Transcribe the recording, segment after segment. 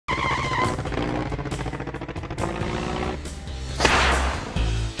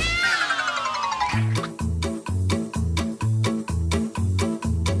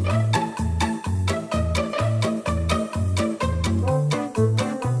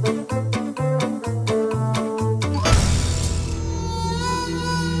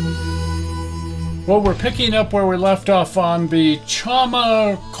Well, we're picking up where we left off on the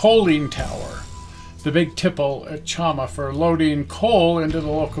Chama coaling tower, the big tipple at Chama for loading coal into the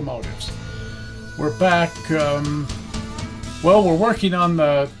locomotives. We're back. Well, we're working on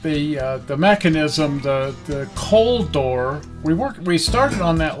the mechanism, the coal door. We started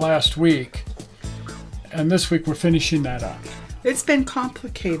on that last week, and this week we're finishing that up. It's been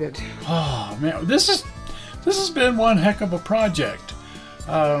complicated. Oh man, this has been one heck of a project.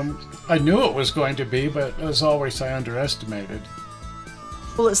 I knew it was going to be, but as always, I underestimated.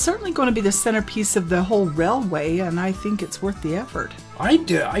 Well, it's certainly going to be the centerpiece of the whole railway, and I think it's worth the effort. I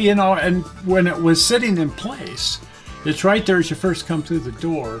do, you know, and when it was sitting in place, it's right there as you first come through the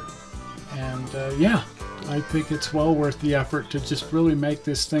door, and yeah, I think it's well worth the effort to just really make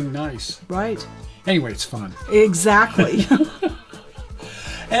this thing nice. Right. Anyway, it's fun. Exactly.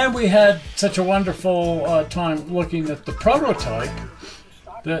 And we had such a wonderful time looking at the prototype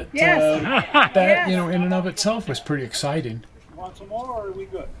that, Yes. you know, in and of itself was pretty exciting. Want some more, or are we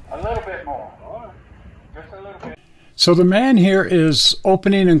good? A little bit more. All right. Just a little bit. So the man here is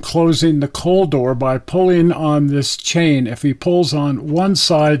opening and closing the coal door by pulling on this chain. If he pulls on one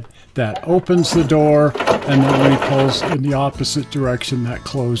side, that opens the door, and then when he pulls in the opposite direction, that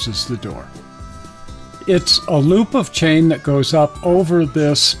closes the door. It's a loop of chain that goes up over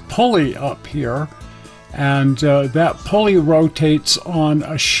this pulley up here, and that pulley rotates on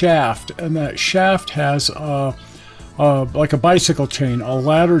a shaft, and that shaft has like a bicycle chain, a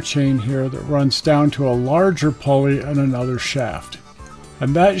ladder chain here that runs down to a larger pulley and another shaft.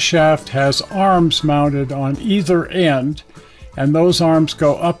 And that shaft has arms mounted on either end, and those arms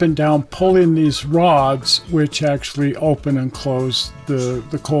go up and down pulling these rods which actually open and close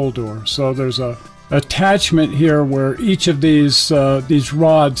the coal door. So there's a attachment here where each of these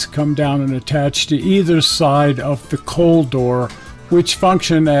rods come down and attach to either side of the coal door, which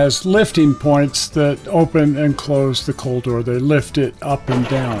function as lifting points that open and close the coal door. They lift it up and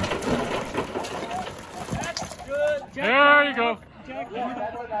down. That's good. There you go.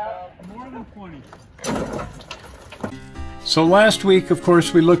 More than 20. So last week, of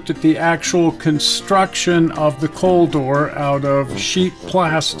course, we looked at the actual construction of the coal door out of sheet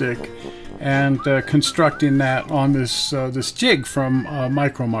plastic and constructing that on this jig from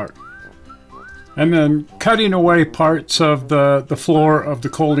Micromart. And then cutting away parts of the floor of the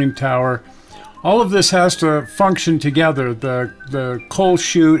coaling tower. All of this has to function together. The coal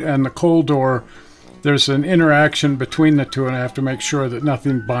chute and the coal door, there's an interaction between the two, and I have to make sure that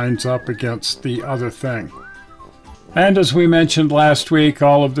nothing binds up against the other thing. And as we mentioned last week,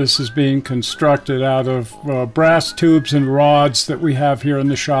 all of this is being constructed out of brass tubes and rods that we have here in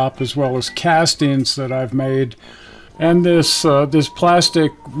the shop, as well as castings that I've made. And this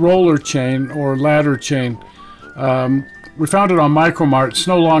plastic roller chain or ladder chain, we found it on Micromart. It's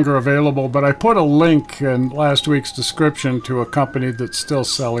no longer available, but I put a link in last week's description to a company that's still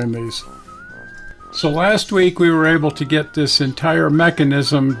selling these. So last week we were able to get this entire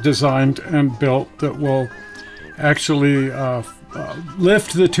mechanism designed and built that will actually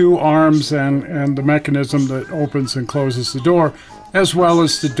lift the two arms and the mechanism that opens and closes the door, as well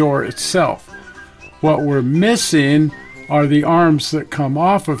as the door itself. What we're missing are the arms that come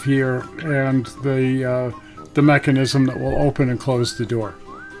off of here and the mechanism that will open and close the door.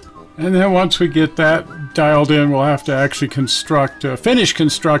 And then once we get that dialed in, we'll have to actually finish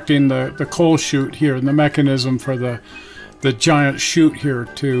constructing the coal chute here and the mechanism for the giant chute here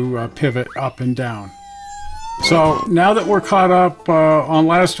to pivot up and down. So now that we're caught up on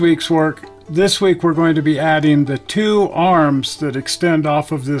last week's work, this week we're going to be adding the two arms that extend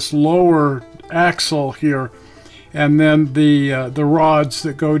off of this lower axle here, and then the rods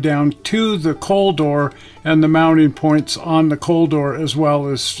that go down to the coal door and the mounting points on the coal door, as well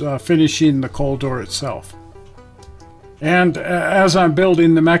as finishing the coal door itself. And as I'm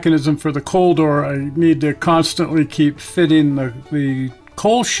building the mechanism for the coal door, I need to constantly keep fitting the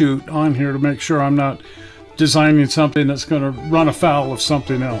coal chute on here to make sure I'm not designing something that's going to run afoul of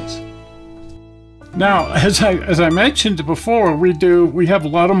something else. Now, as I mentioned before, we have a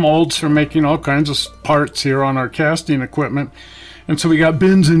lot of molds for making all kinds of parts here on our casting equipment, and so we got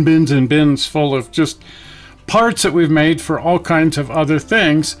bins and bins and bins full of just parts that we've made for all kinds of other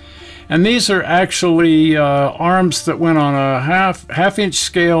things. And these are actually arms that went on a half-inch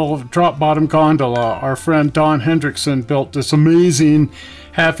scale drop bottom gondola. Our friend Don Hendrickson built this amazing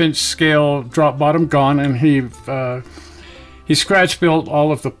half-inch scale drop bottom gon, and he scratch built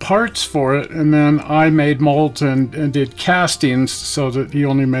all of the parts for it, and then I made molds and did castings so that he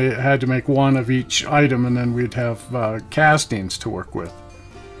only had to make one of each item, and then we'd have castings to work with.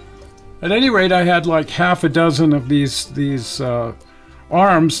 At any rate, I had like half a dozen of these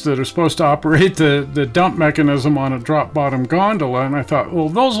arms that are supposed to operate the dump mechanism on a drop bottom gondola, and I thought, well,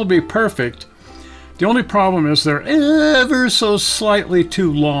 those will be perfect. The only problem is they're ever so slightly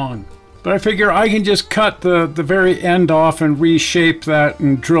too long. But I figure I can just cut the very end off and reshape that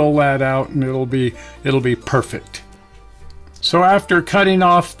and drill that out, and it'll be perfect. So after cutting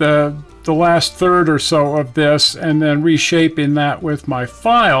off the last third or so of this and then reshaping that with my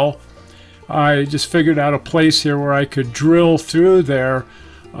file, I just figured out a place here where I could drill through there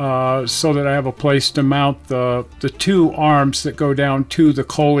so that I have a place to mount the two arms that go down to the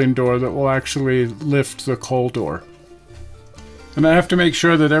coaling door that will actually lift the coal door. And I have to make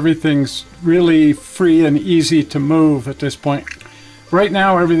sure that everything's really free and easy to move at this point. Right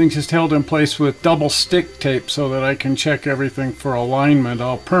now everything's just held in place with double stick tape so that I can check everything for alignment.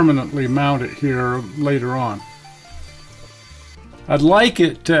 I'll permanently mount it here later on. I'd like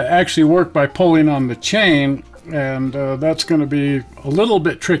it to actually work by pulling on the chain, and that's going to be a little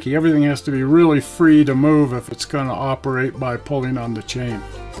bit tricky. Everything has to be really free to move if it's going to operate by pulling on the chain.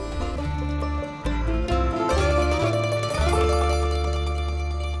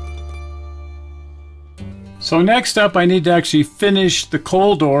 So next up, I need to actually finish the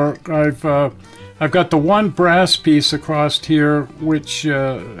coal door. I've got the one brass piece across here, which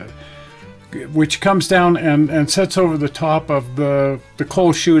comes down and sets over the top of the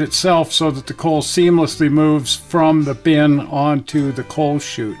coal chute itself, so that the coal seamlessly moves from the bin onto the coal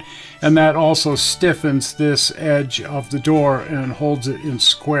chute. And that also stiffens this edge of the door and holds it in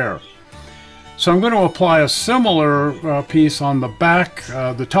square. So I'm going to apply a similar piece on the back,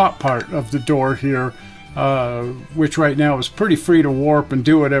 the top part of the door here, which right now is pretty free to warp and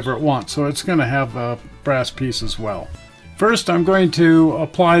do whatever it wants. So it's going to have a brass piece as well. First, I'm going to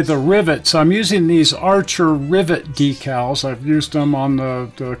apply the rivets. I'm using these Archer rivet decals. I've used them on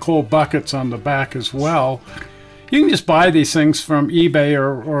the coal buckets on the back as well. You can just buy these things from eBay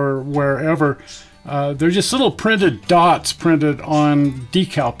or wherever. They're just little printed dots printed on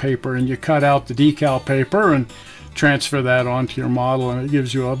decal paper, and you cut out the decal paper and transfer that onto your model, and it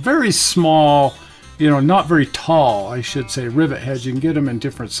gives you a very small, not very tall, I should say, rivet head. You can get them in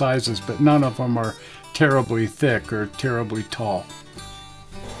different sizes, but none of them are terribly thick or terribly tall.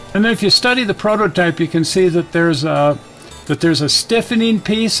 And then if you study the prototype, you can see that there's a stiffening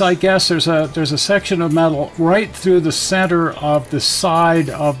piece. I guess there's a section of metal right through the center of the side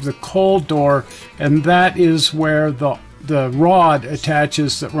of the coal door, and that is where the rod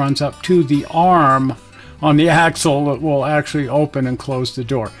attaches that runs up to the arm on the axle that will actually open and close the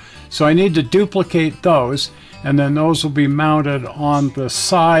door. So I need to duplicate those, and then those will be mounted on the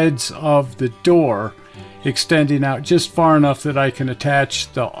sides of the door, extending out just far enough that I can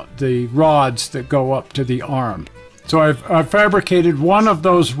attach the rods that go up to the arm. So I've fabricated one of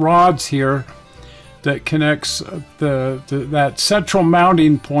those rods here that connects that central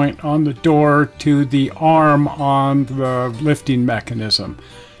mounting point on the door to the arm on the lifting mechanism.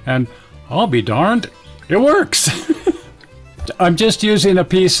 And I'll be darned, it works! I'm just using a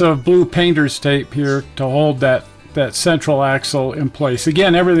piece of blue painter's tape here to hold that central axle in place.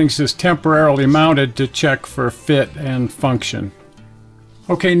 Again, everything's just temporarily mounted to check for fit and function.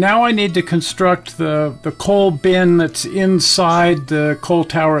 Okay, now I need to construct the coal bin that's inside the coal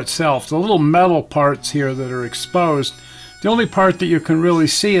tower itself. The little metal parts here that are exposed. The only part that you can really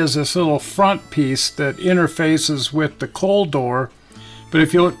see is this little front piece that interfaces with the coal door. But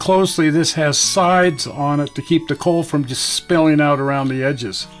if you look closely, this has sides on it to keep the coal from just spilling out around the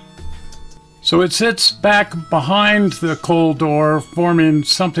edges. So it sits back behind the coal door, forming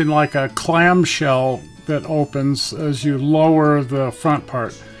something like a clamshell that opens as you lower the front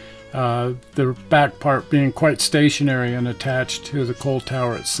part, the back part being quite stationary and attached to the coal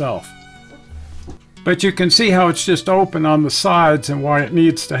tower itself. But you can see how it's just open on the sides and why it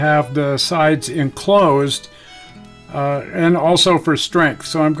needs to have the sides enclosed, and also for strength.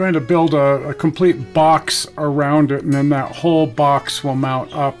 So I'm going to build a complete box around it, and then that whole box will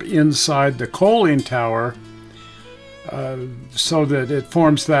mount up inside the coaling tower, so that it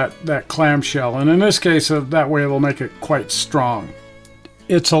forms that clamshell. And in this case, that way it'll make it quite strong.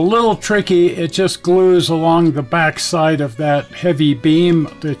 It's a little tricky. It just glues along the back side of that heavy beam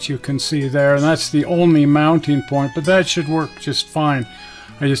that you can see there, and that's the only mounting point, but that should work just fine.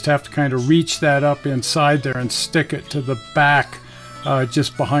 I just have to kind of reach that up inside there and stick it to the back,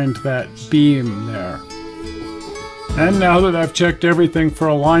 just behind that beam there. And now that I've checked everything for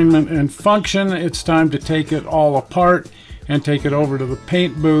alignment and function, it's time to take it all apart and take it over to the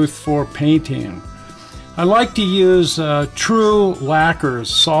paint booth for painting. I like to use true lacquers,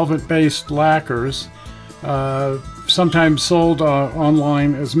 solvent-based lacquers, sometimes sold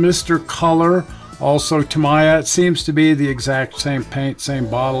online as Mr. Color Also Chama. It seems to be the exact same paint, same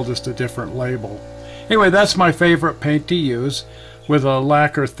bottle, just a different label. Anyway, that's my favorite paint to use with a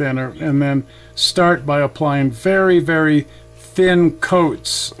lacquer thinner, and then start by applying very, very thin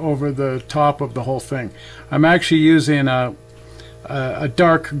coats over the top of the whole thing. I'm actually using a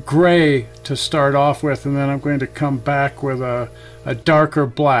dark gray to start off with, and then I'm going to come back with a darker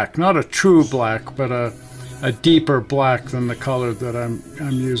black, not a true black, but a deeper black than the color that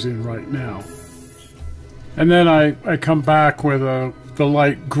I'm using right now. And then I come back with the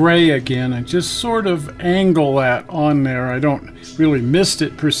light gray again and just sort of angle that on there. I don't really mist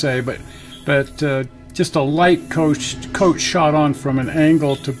it per se, but just a light coat shot on from an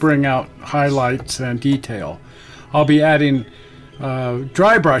angle to bring out highlights and detail. I'll be adding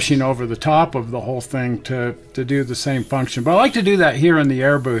dry brushing over the top of the whole thing to do the same function. But I like to do that here in the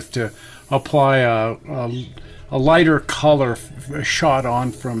air booth to apply a lighter color shot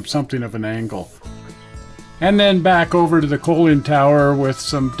on from something of an angle. And then back over to the cooling tower with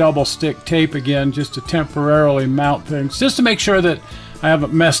some double stick tape again, just to temporarily mount things, just to make sure that I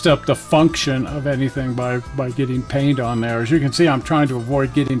haven't messed up the function of anything by getting paint on there. As you can see, I'm trying to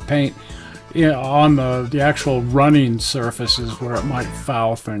avoid getting paint on the actual running surfaces where it might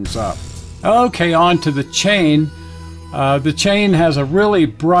foul things up. Okay, on to the chain. The chain has a really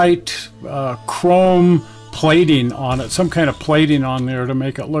bright chrome plating on it, some kind of plating on there to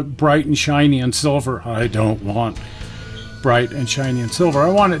make it look bright and shiny and silver. I don't want bright and shiny and silver. I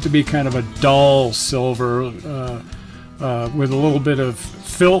want it to be kind of a dull silver with a little bit of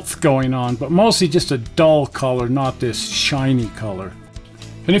filth going on, but mostly just a dull color, not this shiny color.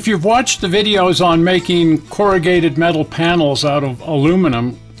 And if you've watched the videos on making corrugated metal panels out of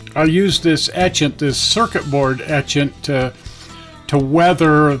aluminum, I use this etchant, this circuit board etchant, to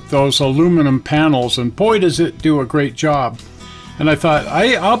weather those aluminum panels, and boy does it do a great job. And I thought,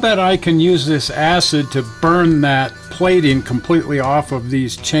 I'll bet I can use this acid to burn that plating completely off of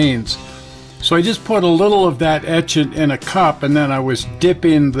these chains. So I just put a little of that etchant in a cup, and then I was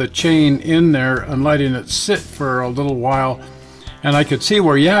dipping the chain in there and letting it sit for a little while, and I could see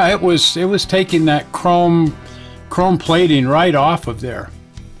where, yeah, it was taking that chrome plating right off of there.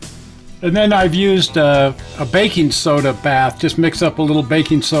 And then I've used a baking soda bath, just mix up a little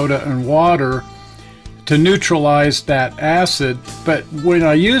baking soda and water to neutralize that acid. But when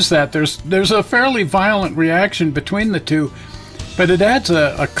I use that, there's a fairly violent reaction between the two, but it adds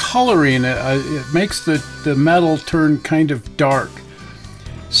a coloring. It makes the metal turn kind of dark.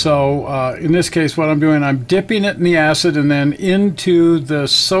 So in this case, what I'm doing, I'm dipping it in the acid and then into the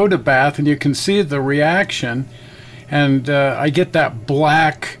soda bath, and you can see the reaction, and I get that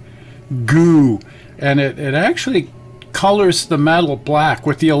black goo, and it actually colors the metal black.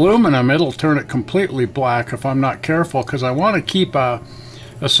 With the aluminum, it'll turn it completely black if I'm not careful, because I want to keep a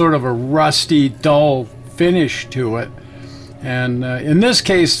sort of a rusty, dull finish to it. And in this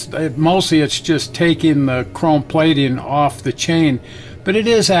case, mostly it's just taking the chrome plating off the chain, but it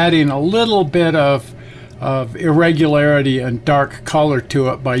is adding a little bit of irregularity and dark color to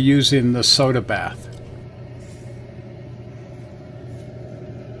it by using the soda bath.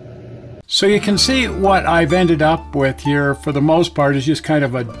 So you can see what I've ended up with here for the most part is just kind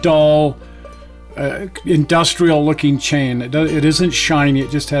of a dull, industrial looking chain. It isn't shiny, it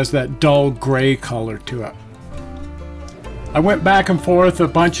just has that dull gray color to it. I went back and forth a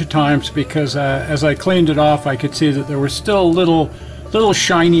bunch of times because as I cleaned it off, I could see that there were still little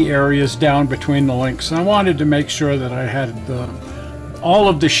shiny areas down between the links, and I wanted to make sure that I had all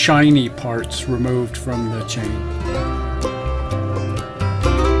of the shiny parts removed from the chain.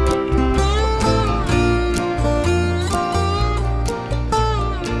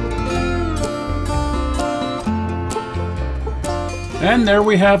 And there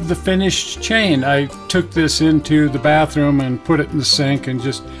we have the finished chain. I took this into the bathroom and put it in the sink and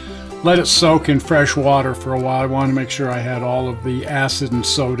just let it soak in fresh water for a while. I wanted to make sure I had all of the acid and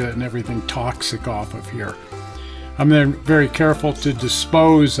soda and everything toxic off of here. I'm then very careful to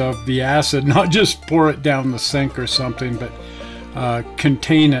dispose of the acid, not just pour it down the sink or something, but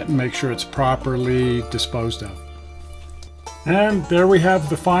contain it and make sure it's properly disposed of. And there we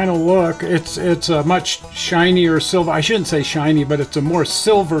have the final look. It's a much shinier silver. I shouldn't say shiny, but it's a more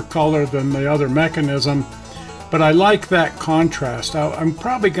silver color than the other mechanism. But I like that contrast. I'm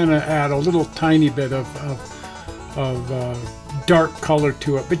probably going to add a little tiny bit of dark color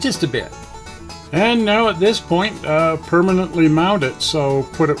to it, but just a bit. And now at this point, permanently mount it. So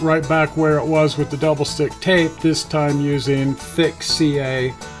put it right back where it was with the double stick tape, this time using thick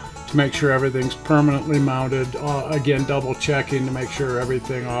CA to make sure everything's permanently mounted. Again, double checking to make sure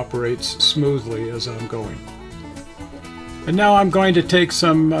everything operates smoothly as I'm going. And now I'm going to take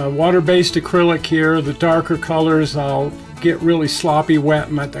some water-based acrylic here. The darker colors I'll get really sloppy wet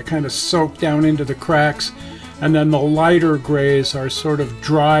and let that kind of soak down into the cracks. And then the lighter grays are sort of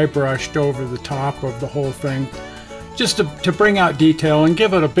dry brushed over the top of the whole thing, just to bring out detail and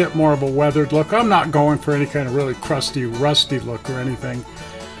give it a bit more of a weathered look. I'm not going for any kind of really crusty, rusty look or anything,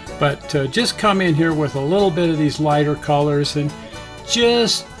 but just come in here with a little bit of these lighter colors and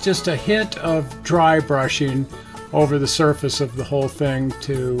just a hint of dry brushing over the surface of the whole thing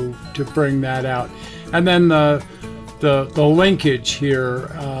to bring that out. And then the linkage here,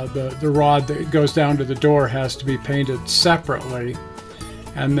 the rod that goes down to the door has to be painted separately.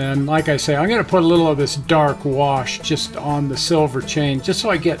 And then, like I say, I'm going to put a little of this dark wash just on the silver chain, just so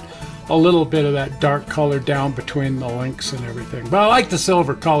I get a little bit of that dark color down between the links and everything. But I like the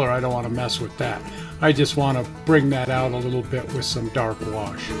silver color. I don't want to mess with that. I just want to bring that out a little bit with some dark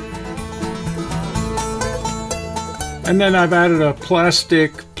wash. And then I've added a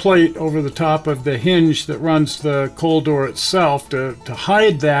plastic plate over the top of the hinge that runs the coal door itself to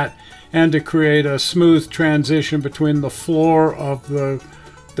hide that and to create a smooth transition between the floor of the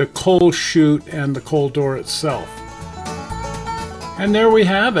coal chute and the coal door itself. And there we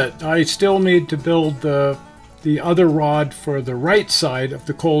have it. I still need to build the other rod for the right side of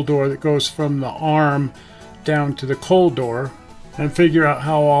the coal door that goes from the arm down to the coal door, and figure out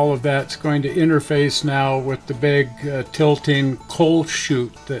how all of that's going to interface now with the big tilting coal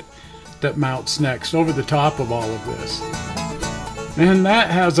chute that mounts next over the top of all of this. And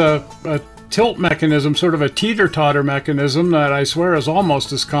that has a tilt mechanism, sort of a teeter-totter mechanism that I swear is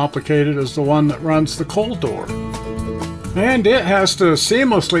almost as complicated as the one that runs the coal door. And it has to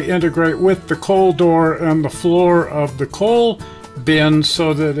seamlessly integrate with the coal door and the floor of the coal bin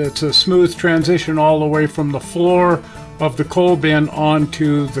so that it's a smooth transition all the way from the floor of the coal bin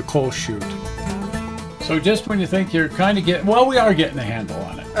onto the coal chute. So just when you think you're kind of getting, well, we are getting a handle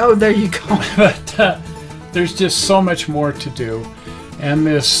on it. Oh, there you go. But there's just so much more to do. And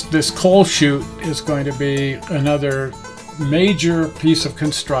this coal chute is going to be another major piece of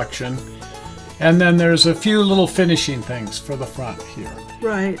construction. And then there's a few little finishing things for the front here.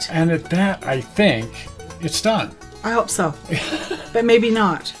 Right. And at that, I think it's done. I hope so. But maybe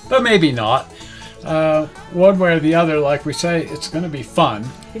not. But maybe not. One way or the other, like we say, it's going to be fun.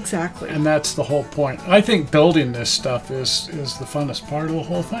 Exactly. And that's the whole point. I think building this stuff is the funnest part of the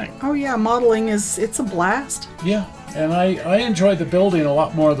whole thing. Oh yeah, modeling it's a blast. Yeah, and I enjoy the building a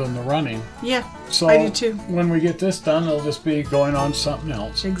lot more than the running. Yeah, so I do too. When we get this done, it'll just be going on something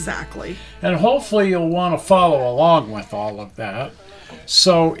else. Exactly. And hopefully you'll want to follow along with all of that.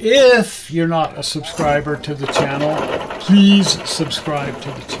 So if you're not a subscriber to the channel, please subscribe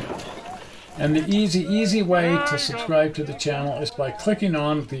to the channel. And the easy way to subscribe to the channel is by clicking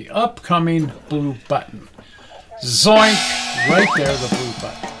on the upcoming blue button. Zoink! Right there, the blue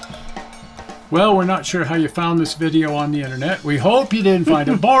button. Well, we're not sure how you found this video on the internet. We hope you didn't find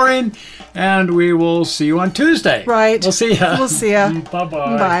it boring, and we will see you on Tuesday. Right. We'll see ya. We'll see ya.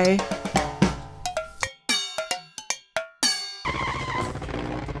 Bye-bye. Bye.